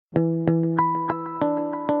Welcome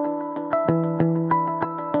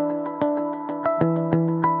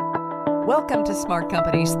to Smart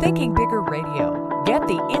Company's Thinking Bigger Radio. Get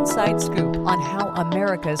the inside scoop on how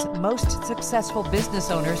America's most successful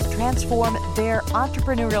business owners transform their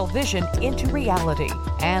entrepreneurial vision into reality.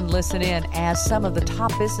 And listen in as some of the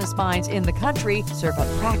top business minds in the country serve up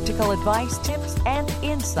practical advice, tips, and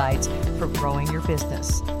insights for growing your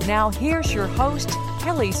business. Now, here's your host,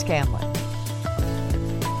 Kelly Scanlon.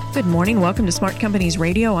 Good morning. Welcome to Smart Companies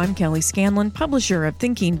Radio. I'm Kelly Scanlon, publisher of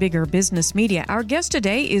Thinking Bigger Business Media. Our guest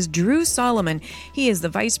today is Drew Solomon. He is the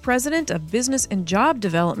Vice President of Business and Job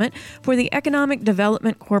Development for the Economic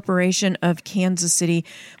Development Corporation of Kansas City,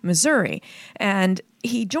 Missouri. And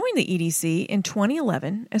he joined the EDC in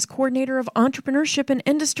 2011 as coordinator of entrepreneurship and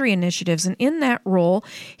industry initiatives. And in that role,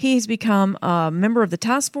 he's become a member of the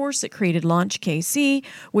task force that created Launch KC,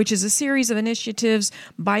 which is a series of initiatives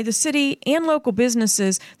by the city and local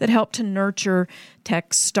businesses that help to nurture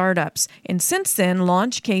tech startups. And since then,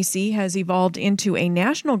 Launch KC has evolved into a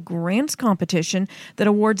national grants competition that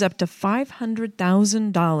awards up to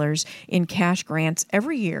 $500,000 in cash grants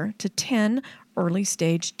every year to 10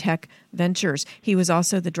 early-stage tech ventures. He was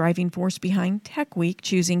also the driving force behind Tech Week,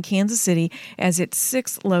 choosing Kansas City as its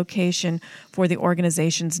sixth location for the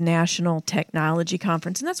organization's National Technology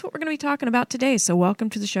Conference. And that's what we're going to be talking about today. So welcome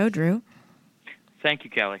to the show, Drew. Thank you,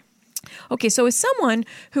 Kelly. Okay, so as someone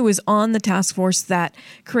who was on the task force that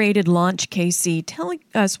created Launch KC, tell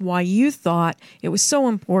us why you thought it was so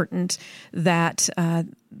important that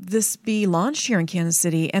this be launched here in Kansas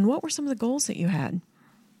City, and what were some of the goals that you had?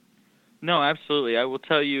 No, absolutely. I will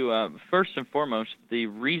tell you, first and foremost, the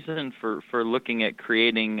reason for looking at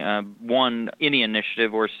creating any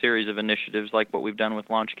initiative or a series of initiatives like what we've done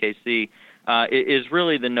with Launch KC is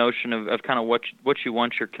really the notion of kind of what you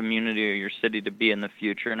want your community or your city to be in the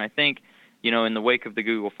future. And I think, in the wake of the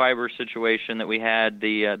Google Fiber situation that we had,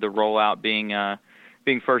 the rollout being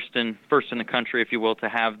first in the country, if you will, to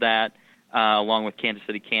have that along with Kansas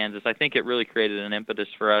City, Kansas, I think it really created an impetus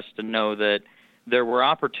for us to know that there were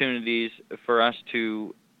opportunities for us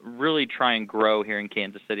to really try and grow here in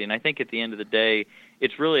Kansas City. And I think at the end of the day,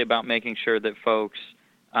 it's really about making sure that folks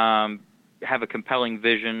have a compelling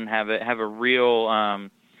vision, have a real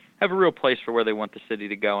place for where they want the city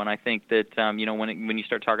to go. And I think that when you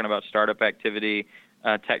start talking about startup activity,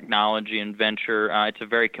 technology, and venture, it's a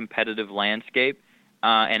very competitive landscape.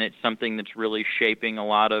 And it's something that's really shaping a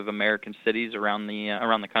lot of American cities around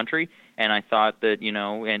the country. And I thought that,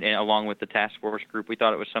 and along with the task force group, we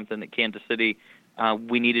thought it was something that Kansas City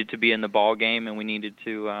we needed to be in the ball game, and we needed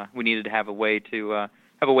to have a way to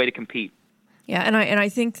compete. Yeah, and I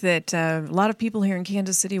think that a lot of people here in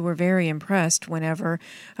Kansas City were very impressed whenever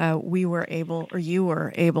you were able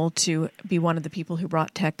to be one of the people who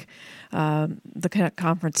brought the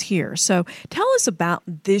conference here. So tell us about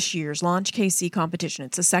this year's Launch KC competition.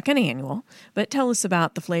 It's the second annual, but tell us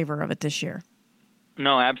about the flavor of it this year.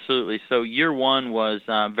 No, absolutely. So year one was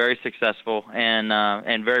very successful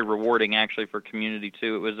and very rewarding, actually, for community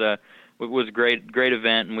too. It was a great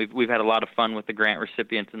event, and we've had a lot of fun with the grant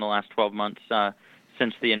recipients in the last 12 months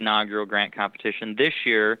since the inaugural grant competition. This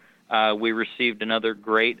year, we received another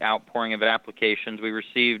great outpouring of applications. We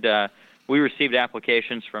received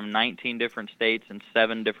applications from 19 different states and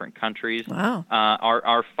 7 different countries. Wow.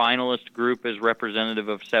 Our finalist group is representative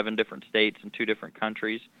of 7 different states and 2 different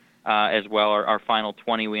countries as well. Our final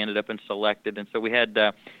 20 we ended up in selected, and so we had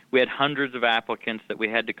hundreds of applicants that we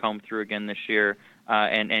had to comb through again this year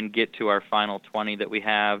and get to our final 20 that we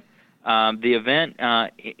have. The event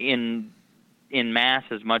in mass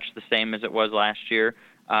is much the same as it was last year.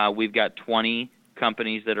 We've got 20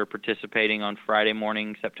 companies that are participating on Friday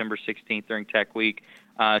morning, September 16th during Tech Week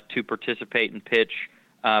to participate and pitch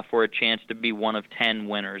for a chance to be one of 10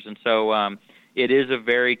 winners. And so it is a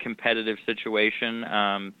very competitive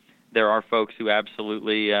situation. There are folks who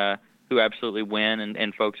absolutely win,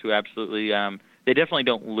 and folks who absolutely they definitely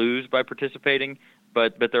don't lose by participating,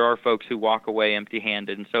 but there are folks who walk away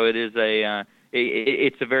empty-handed, and so it is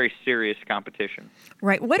it's a very serious competition.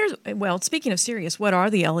 Right. Speaking of serious, what are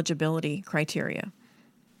the eligibility criteria?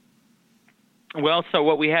 Well, so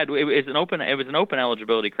what we had it was an open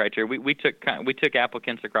eligibility criteria. We took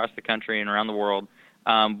applicants across the country and around the world.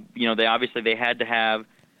 They had to have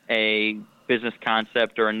a business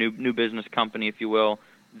concept or a new business company, if you will,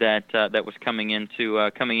 that was coming into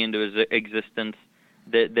existence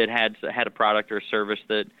that had a product or a service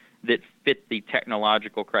that fit the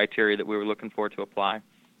technological criteria that we were looking for to apply.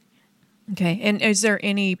 Okay. And is there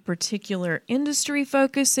any particular industry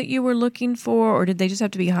focus that you were looking for, or did they just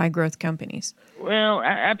have to be high-growth companies? Well,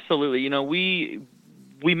 absolutely.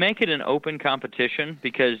 We make it an open competition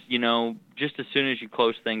because, just as soon as you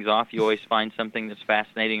close things off, you always find something that's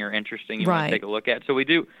fascinating or interesting you want to take a look at. So we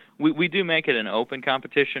do make it an open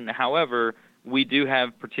competition. However, we do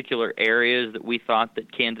have particular areas that we thought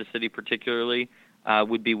that Kansas City particularly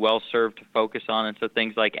would be well served to focus on, and so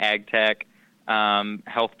things like ag tech,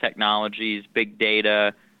 health technologies, big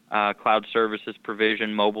data, cloud services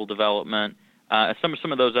provision, mobile development,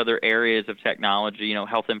 some of those other areas of technology.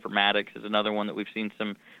 Health informatics is another one that we've seen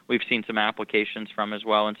some applications from as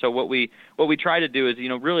well. And so what we try to do is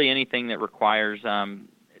really anything that requires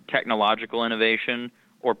technological innovation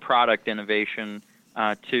or product innovation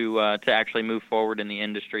to actually move forward in the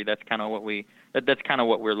industry. That's kind of what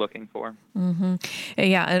we're looking for. Mm-hmm.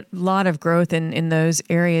 Yeah, a lot of growth in those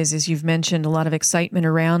areas, as you've mentioned, a lot of excitement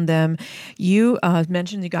around them. You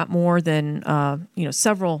mentioned you got more than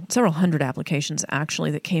several hundred applications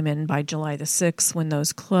actually that came in by July the 6th when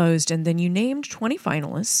those closed, and then you named 20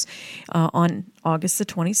 finalists on August the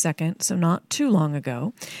 22nd, so not too long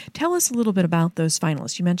ago. Tell us a little bit about those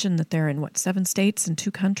finalists. You mentioned that they're in 7 states and 2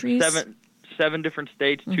 countries? Seven different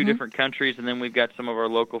states, 2 different countries, and then we've got some of our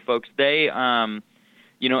local folks. They,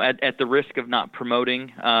 at the risk of not promoting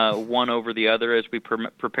one over the other as we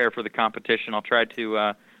prepare for the competition, I'll try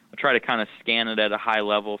to kind of scan it at a high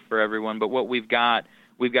level for everyone. But what we've got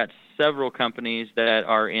several companies that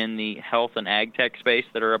are in the health and ag tech space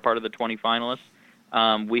that are a part of the 20 finalists.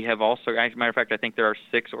 We have also, as a matter of fact, I think there are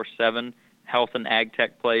 6 or 7 health and ag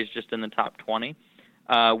tech plays just in the top 20.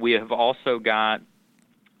 We have also got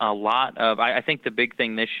a lot of, I think the big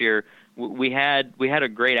thing this year, we had a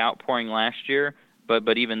great outpouring last year,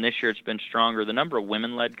 but even this year it's been stronger. The number of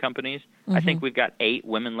women-led companies, I think we've got 8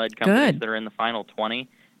 women-led companies that are in the final 20,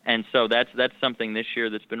 and so that's something this year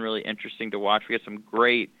that's been really interesting to watch. We have some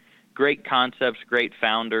great concepts, great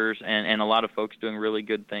founders, and a lot of folks doing really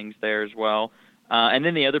good things there as well. And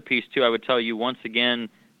then the other piece too, I would tell you once again,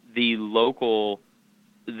 the local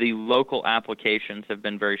applications have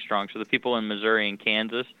been very strong. So the people in Missouri and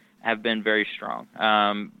Kansas have been very strong,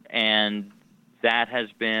 and that has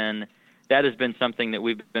been something that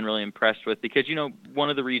we've been really impressed with, because one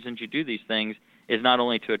of the reasons you do these things is not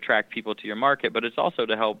only to attract people to your market, but it's also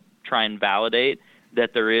to help try and validate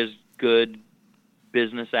that there is good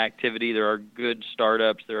business activity, there are good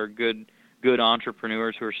startups, there are good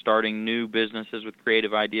entrepreneurs who are starting new businesses with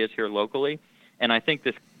creative ideas here locally. And I think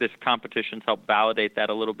this competition's helped validate that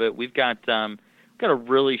a little bit. We've got a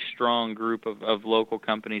really strong group of local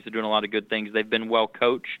companies that are doing a lot of good things. They've been well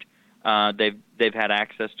coached. They've had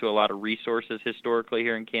access to a lot of resources historically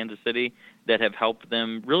here in Kansas City that have helped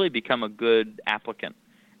them really become a good applicant.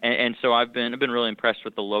 And so I've been really impressed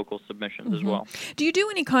with the local submissions as well. Do you do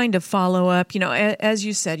any kind of follow-up? As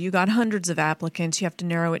you said, you got hundreds of applicants. You have to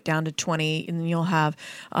narrow it down to 20, and then you'll have,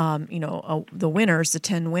 the winners, the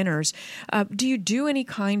 10 winners. Do you do any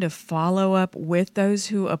kind of follow-up with those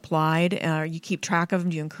who applied? You keep track of them?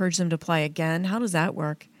 Do you encourage them to apply again? How does that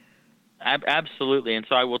work? Absolutely. And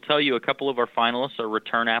so I will tell you, a couple of our finalists are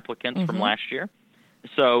return applicants from last year.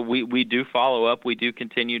 So we do follow up. We do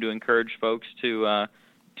continue to encourage folks to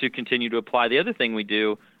continue to apply. The other thing we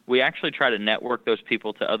do, we actually try to network those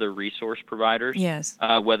people to other resource providers. Yes.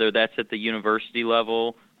 Whether that's at the university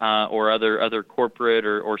level or other corporate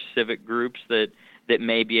or civic groups that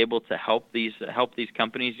may be able to help these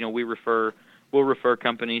companies. We'll refer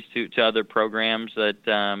companies to other programs that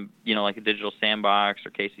like a Digital Sandbox or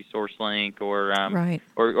KC SourceLink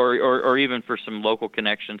or even for some local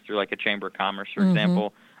connections through like a Chamber of Commerce, for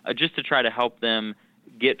example, just to try to help them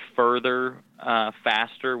get further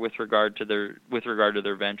faster with regard to their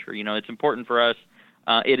venture. It's important for us.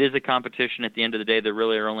 It is a competition. At the end of the day, there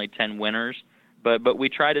really are only 10 winners, but we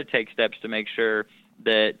try to take steps to make sure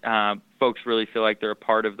that folks really feel like they're a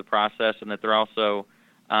part of the process, and that they're also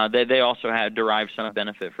they also derive some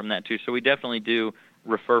benefit from that too. So we definitely do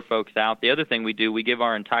refer folks out. The other thing we do, we give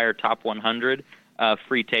our entire top 100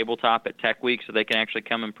 free tabletop at Tech Week, so they can actually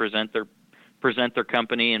come and present their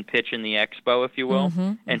company and pitch in the expo, if you will.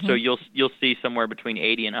 So you'll see somewhere between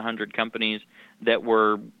 80 and 100 companies that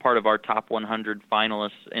were part of our top 100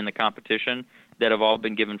 finalists in the competition that have all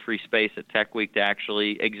been given free space at Tech Week to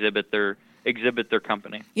actually exhibit their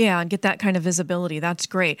company. Yeah, and get that kind of visibility. That's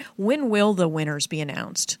great. When will the winners be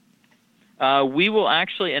announced? We will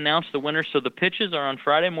actually announce the winners. So the pitches are on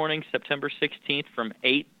Friday morning, September 16th from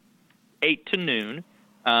 8 to noon.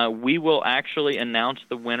 We will actually announce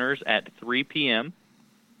the winners at 3 p.m.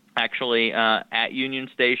 Actually, at Union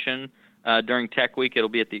Station during Tech Week. It'll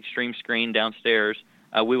be at the Extreme Screen downstairs.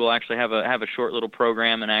 We will actually have a short little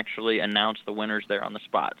program and actually announce the winners there on the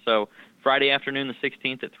spot. So Friday afternoon, the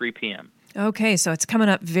 16th at 3 p.m. Okay, so it's coming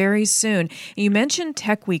up very soon. You mentioned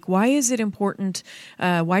Tech Week. Why is it important?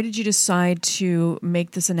 Why did you decide to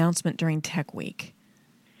make this announcement during Tech Week?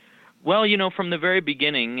 Well, from the very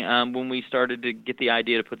beginning, when we started to get the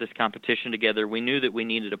idea to put this competition together, we knew that we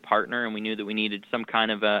needed a partner, and we knew that we needed some kind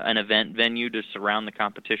of an event venue to surround the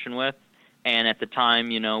competition with. And at the time,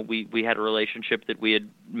 we had a relationship that we had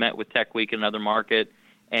met with Tech Week in another market,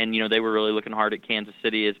 and, they were really looking hard at Kansas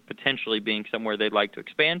City as potentially being somewhere they'd like to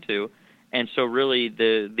expand to. And so really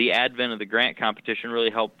the advent of the grant competition really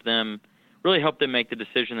helped them make the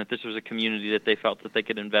decision that this was a community that they felt that they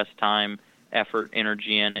could invest time, effort,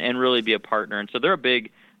 energy in, and really be a partner. And so they're a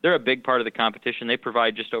big part of the competition. They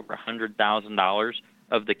provide just over $100,000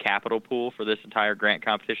 of the capital pool for this entire grant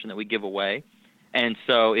competition that we give away. And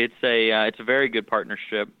so it's a very good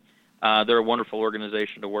partnership. They're a wonderful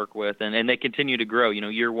organization to work with, and they continue to grow.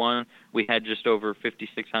 Year one, we had just over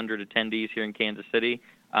 5,600 attendees here in Kansas City.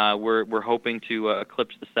 We're hoping to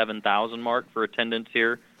eclipse the 7,000 mark for attendance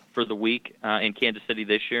here for the week in Kansas City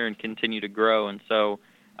this year, and continue to grow. And so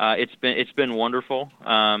it's been wonderful.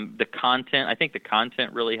 The content, I think the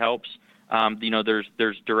content really helps.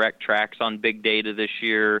 There's direct tracks on big data this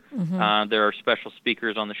year. Mm-hmm. There are special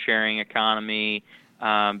speakers on the sharing economy.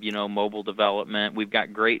 Mobile development. We've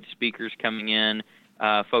got great speakers coming in,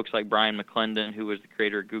 folks like Brian McClendon, who was the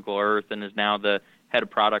creator of Google Earth and is now the head of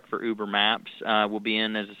product for Uber Maps, will be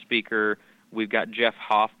in as a speaker. We've got Jeff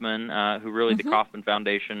Hoffman, who really the Kauffman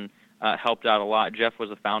Foundation helped out a lot. Jeff was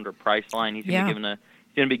a founder of Priceline. He's going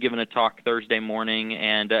to be giving a talk Thursday morning.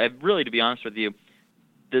 And really, to be honest with you,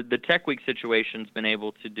 the Tech Week situation's been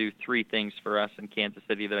able to do three things for us in Kansas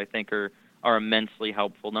City that I think are immensely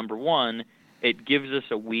helpful. Number one, it gives us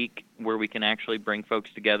a week where we can actually bring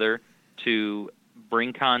folks together to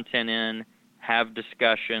bring content in, have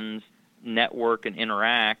discussions, network and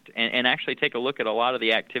interact, and actually take a look at a lot of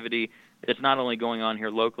the activity that's not only going on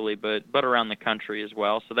here locally but around the country as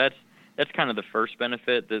well. So that's kind of the first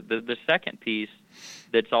benefit. The second piece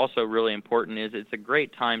that's also really important is it's a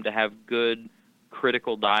great time to have good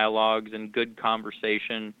critical dialogues and good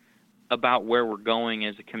conversation about where we're going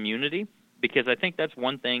as a community, because I think that's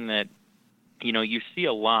one thing that you see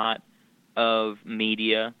a lot of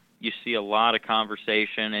media, you see a lot of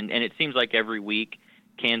conversation, and it seems like every week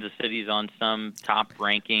Kansas City's on some top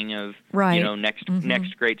ranking of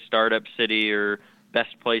next great startup city or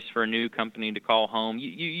best place for a new company to call home.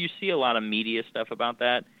 You see a lot of media stuff about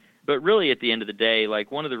that, but really at the end of the day,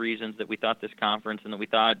 like one of the reasons that we thought this conference and that we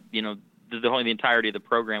thought the entirety of the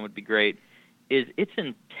program would be great is it's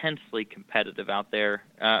intensely competitive out there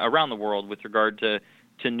around the world with regard to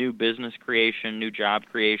new business creation, new job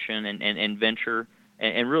creation, and venture,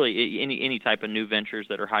 and really any type of new ventures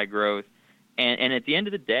that are high growth. And at the end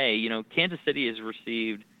of the day, Kansas City has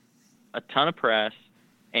received a ton of press,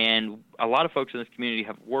 and a lot of folks in this community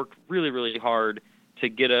have worked really, really hard to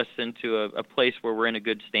get us into a place where we're in a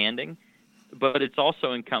good standing. But it's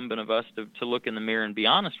also incumbent of us to look in the mirror and be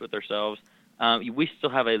honest with ourselves. We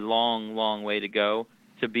still have a long, long way to go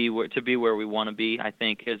to be where we want to be, I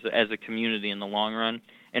think, as a community in the long run.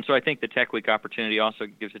 And so I think the Tech Week opportunity also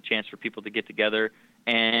gives a chance for people to get together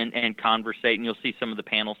and conversate. And you'll see some of the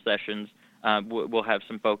panel sessions. We'll have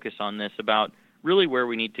some focus on this about really where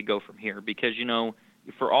we need to go from here. Because,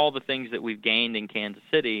 for all the things that we've gained in Kansas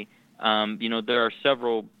City, there are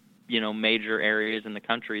several, major areas in the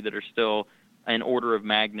country that are still an order of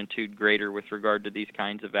magnitude greater with regard to these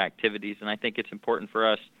kinds of activities. And I think it's important for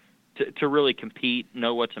us to really compete,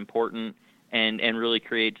 know what's important, and really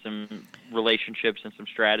create some relationships and some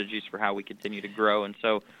strategies for how we continue to grow. And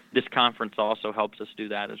so this conference also helps us do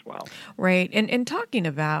that as well. Right. And talking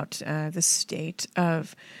about the state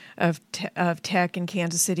of tech in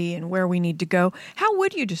Kansas City and where we need to go, how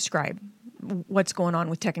would you describe what's going on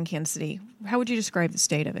with tech in Kansas City? How would you describe the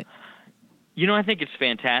state of it? I think it's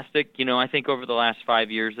fantastic. I think over the last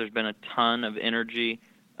 5 years there's been a ton of energy,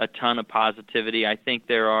 a ton of positivity. I think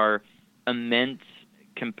there are immense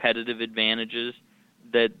competitive advantages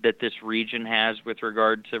that this region has with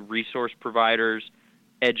regard to resource providers,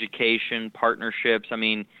 education, partnerships. I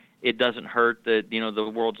mean, it doesn't hurt that, the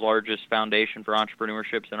world's largest foundation for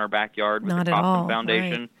entrepreneurship's in our backyard with the Kauffman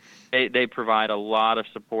Foundation. Right. They provide a lot of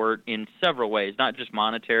support in several ways, not just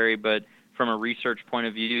monetary, but from a research point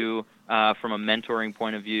of view, from a mentoring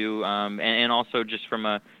point of view, and also just from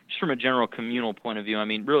a general communal point of view. I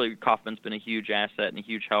mean, really, Kauffman's been a huge asset and a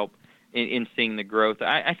huge help in seeing the growth.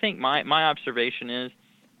 I think my observation is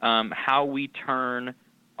how we turn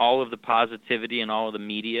all of the positivity and all of the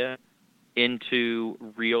media into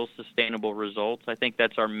real sustainable results. I think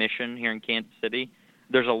that's our mission here in Kansas City.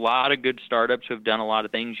 There's a lot of good startups who have done a lot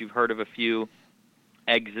of things. You've heard of a few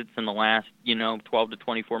exits in the last 12 to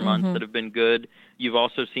 24 months that have been good. You've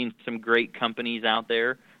also seen some great companies out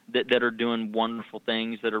there that are doing wonderful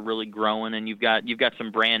things, that are really growing, and you've got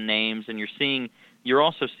some brand names, and you're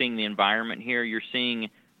also seeing the environment here. You're seeing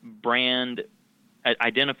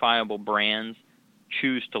identifiable brands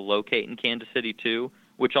choose to locate in Kansas City too,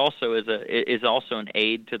 which also is also an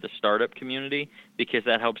aid to the startup community, because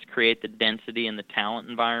that helps create the density and the talent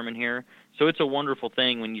environment here. So it's a wonderful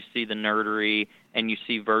thing when you see the Nerdery and you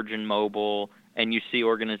see Virgin Mobile and you see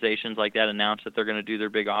organizations like that announce that they're going to do their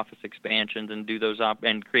big office expansions and do those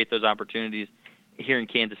and create those opportunities here in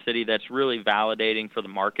Kansas City. That's really validating for the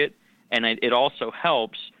market, and it also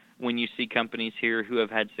helps when you see companies here who have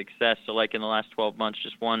had success. So, like in the last 12 months,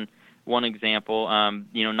 just one example,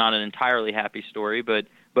 not an entirely happy story, but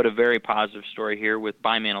a very positive story here with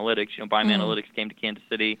BIME Analytics. BIME Analytics came to Kansas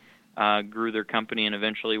City, grew their company, and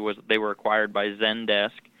eventually they were acquired by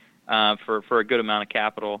Zendesk for a good amount of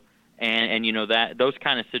capital. And that those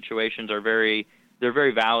kind of situations are very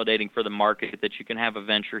validating for the market, that you can have a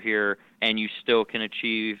venture here and you still can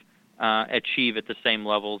achieve at the same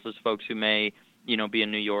levels as folks who may be in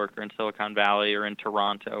New York or in Silicon Valley or in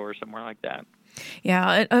Toronto or somewhere like that.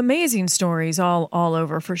 Yeah, amazing stories all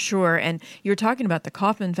over for sure. And you're talking about the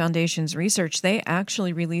Kauffman Foundation's research. They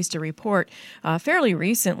actually released a report fairly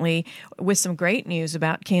recently with some great news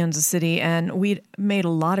about Kansas City, and we made a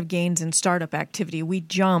lot of gains in startup activity. We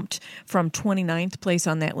jumped from 29th place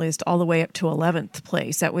on that list all the way up to 11th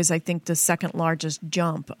place. That was, I think, the second largest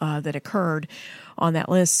jump that occurred on that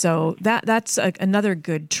list. So that's another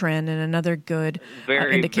good trend and another good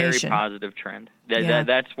indication. Very positive trend.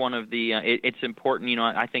 That's one of the. It's important.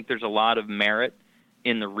 I think there's a lot of merit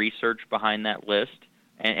in the research behind that list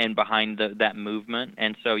and behind that movement.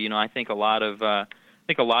 And so I think a lot of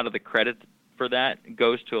the credit for that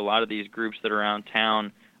goes to a lot of these groups that are around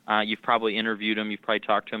town. You've probably interviewed them. You've probably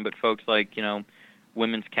talked to them. But folks like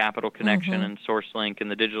Women's Capital Connection and SourceLink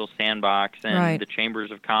and the Digital Sandbox and the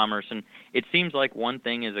Chambers of Commerce. And it seems like one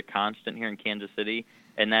thing is a constant here in Kansas City,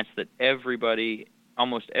 and that's that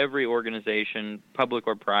almost every organization, public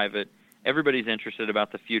or private, everybody's interested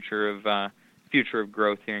about the future of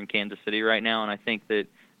growth here in Kansas City right now. And I think that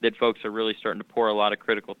folks are really starting to pour a lot of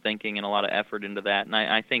critical thinking and a lot of effort into that. And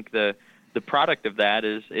I think the product of that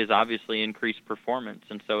is obviously increased performance.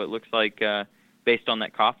 And so it looks like, based on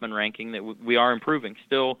that Kauffman ranking, that we are improving.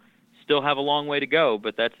 Still have a long way to go,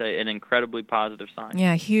 but that's an incredibly positive sign.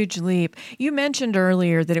 Yeah, huge leap. You mentioned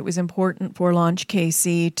earlier that it was important for Launch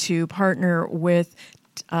KC to partner with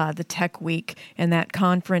the Tech Week and that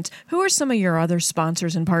conference. Who are some of your other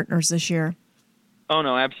sponsors and partners this year? Oh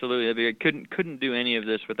no, absolutely. I couldn't do any of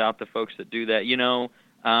this without the folks that do that.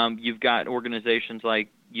 You've got organizations like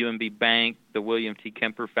UMB Bank, the William T.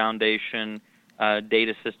 Kemper Foundation,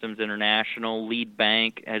 Data Systems International. Lead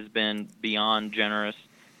Bank has been beyond generous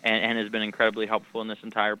and has been incredibly helpful in this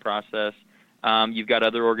entire process. You've got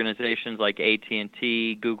other organizations like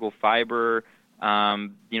AT&T, Google Fiber,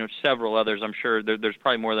 several others. I'm sure there's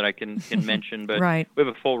probably more that I can mention, but right. we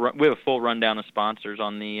have a full rundown of sponsors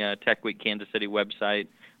on the Tech Week Kansas City website,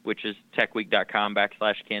 which is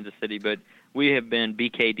techweek.com/Kansas City. But we have been,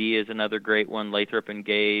 BKD is another great one, Lathrop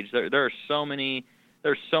Engage. There are so many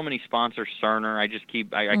sponsors. Cerner. I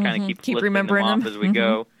kind of keep remembering them off them as we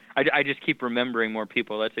go. I just keep remembering more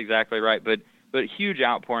people. That's exactly right. But huge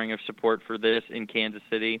outpouring of support for this in Kansas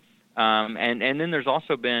City. And then there's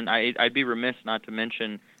also been, I'd be remiss not to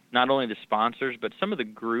mention not only the sponsors, but some of the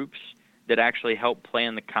groups that actually help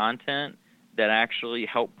plan the content, that actually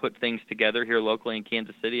help put things together here locally in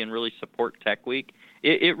Kansas City and really support Tech Week.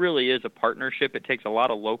 It really is a partnership. It takes a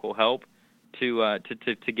lot of local help to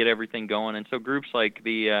get everything going. And so groups like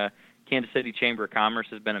the Kansas City Chamber of Commerce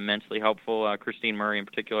has been immensely helpful, Christine Murray in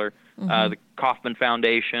particular. The Kauffman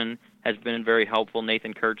Foundation has been very helpful.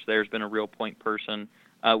 Nathan Kurtz there has been a real point person.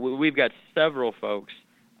 We've got several folks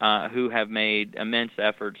who have made immense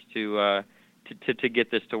efforts to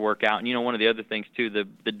get this to work out. And one of the other things too,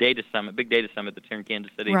 the Data Summit, Big Data Summit that's here in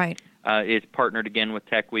Kansas City, right. Is partnered again with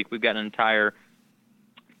Tech Week. We've got an entire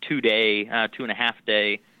 2.5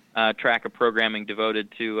 day track of programming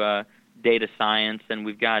devoted to data science, and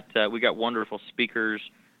we got wonderful speakers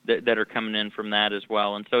that are coming in from that as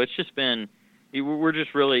well. And so it's just been, we're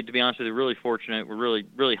just really, to be honest with you, really fortunate. We're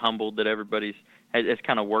really humbled that everybody's has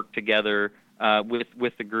kind of worked together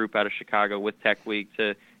with the group out of Chicago with Tech Week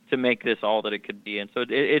to make this all that it could be. And so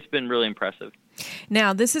it's been really impressive.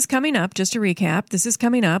 Now, this is coming up, just to recap, this is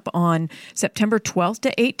coming up on September 12th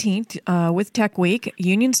to 18th with Tech Week,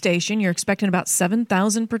 Union Station. You're expecting about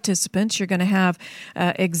 7,000 participants. You're going to have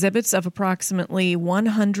exhibits of approximately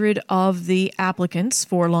 100 of the applicants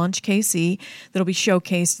for Launch KC that'll be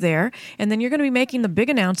showcased there. And then you're going to be making the big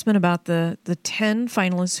announcement about the 10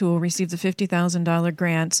 finalists who will receive the $50,000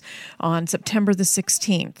 grants on September the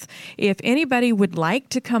 16th. If anybody would like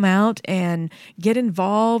to come out and get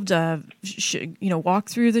involved, walk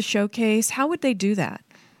through the showcase, how would they do that?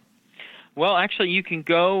 Well, actually, you can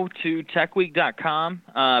go to techweek.com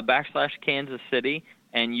 /Kansas City,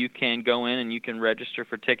 and you can go in and you can register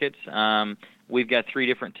for tickets. We've got 3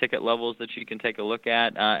 different ticket levels that you can take a look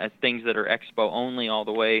at things that are expo only, all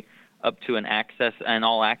the way up to an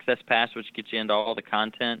all access pass, which gets you into all the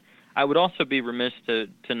content. I would also be remiss to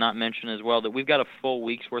not mention as well that we've got a full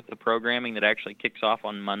week's worth of programming that actually kicks off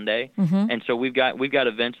on Monday, and so we've got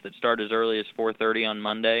events that start as early as 4:30 on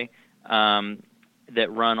Monday that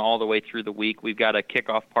run all the way through the week. We've got a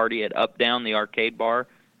kickoff party at Up Down, the arcade bar,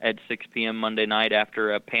 at 6 p.m. Monday night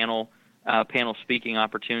after a panel speaking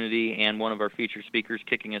opportunity and one of our featured speakers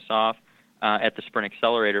kicking us off at the Sprint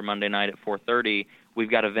Accelerator Monday night at 4:30. We've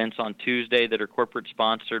got events on Tuesday that are corporate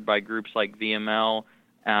sponsored by groups like VML.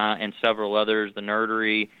 And several others, the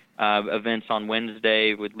Nerdery, events on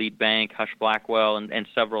Wednesday with Lead Bank, Hush Blackwell, and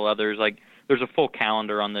several others. Like, there's a full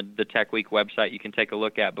calendar on the Tech Week website you can take a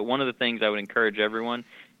look at. But one of the things I would encourage everyone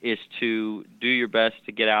is to do your best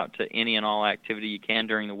to get out to any and all activity you can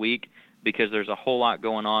during the week, because there's a whole lot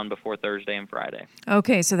going on before Thursday and Friday.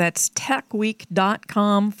 Okay, so that's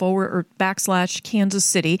techweek.com /Kansas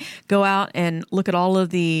City. Go out and look at all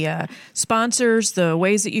of the sponsors, the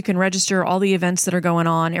ways that you can register, all the events that are going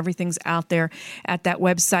on. Everything's out there at that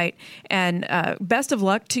website. And best of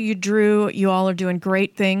luck to you, Drew. You all are doing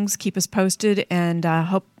great things. Keep us posted, and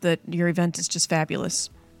hope that your event is just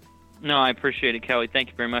fabulous. No, I appreciate it, Kelly. Thank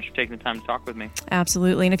you very much for taking the time to talk with me.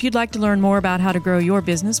 Absolutely. And if you'd like to learn more about how to grow your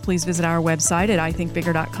business, please visit our website at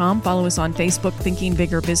ithinkbigger.com. Follow us on Facebook, Thinking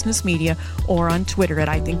Bigger Business Media, or on Twitter at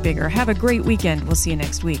ithinkbigger. Have a great weekend. We'll see you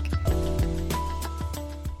next week.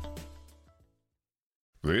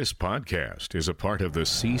 This podcast is a part of the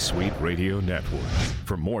C-Suite Radio Network.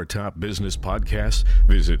 For more top business podcasts,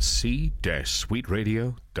 visit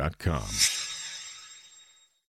c-suiteradio.com.